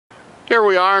Here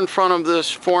we are in front of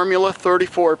this Formula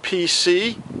 34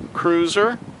 PC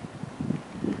cruiser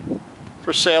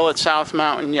for sale at South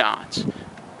Mountain Yachts.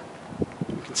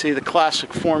 You can see the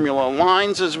classic Formula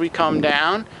lines as we come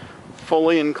down,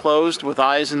 fully enclosed with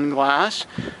isinglass.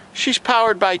 She's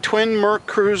powered by twin Merc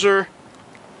Cruiser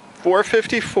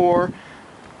 454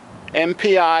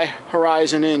 MPI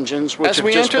Horizon engines, which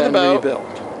have just been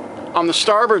rebuilt. On the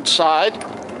starboard side,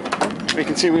 we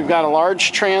can see we've got a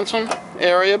large transom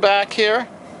area back here,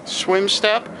 swim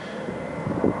step.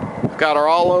 We've got her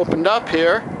all opened up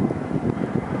here.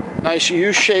 Nice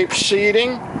U-shaped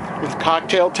seating with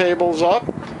cocktail tables up.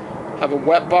 Have a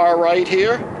wet bar right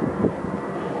here.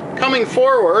 Coming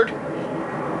forward,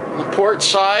 on the port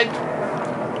side,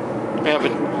 we have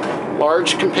a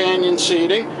large companion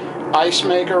seating, ice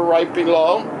maker right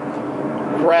below,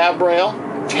 grab rail,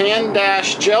 tan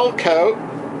dash gel coat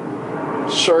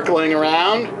circling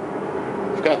around.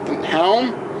 We've got the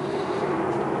helm,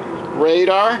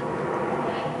 radar,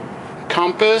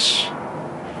 compass,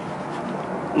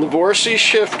 Livorsi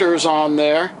shifters on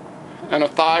there, and a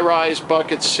thigh-rise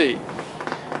bucket seat.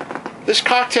 This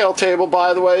cocktail table,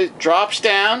 by the way, drops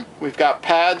down. We've got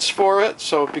pads for it,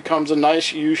 so it becomes a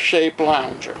nice U-shaped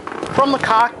lounger. From the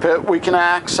cockpit, we can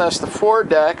access the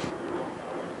foredeck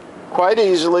quite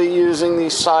easily using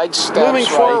these side steps. Moving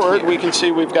forward, we can see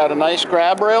we've got a nice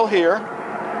grab rail here,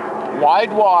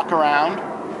 wide walk around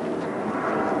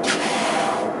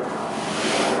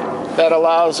that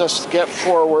allows us to get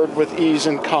forward with ease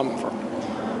and comfort.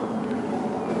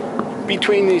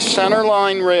 Between these center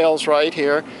line rails right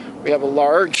here, we have a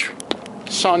large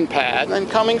sun pad. And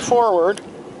coming forward,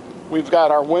 we've got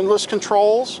our windlass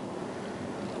controls,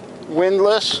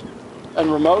 windlass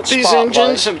and remote spotlight. These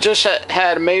engines have just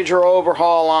had a major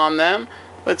overhaul on them.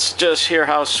 Let's just hear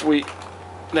how sweet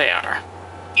they are.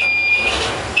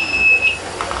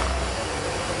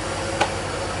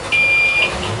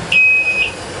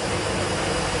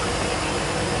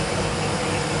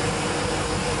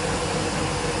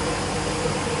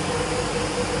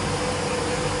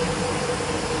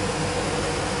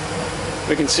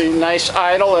 We can see nice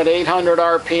idle at 800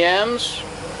 RPMs.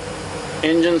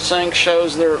 Engine sync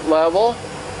shows their level.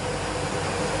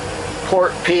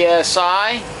 Port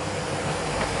PSI.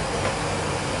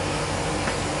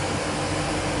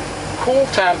 Cool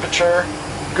temperature.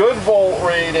 Good volt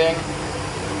reading.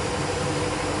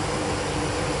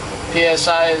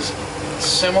 PSI is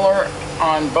similar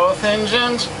on both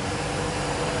engines.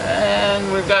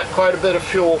 And we've got quite a bit of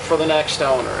fuel for the next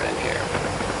owner in here.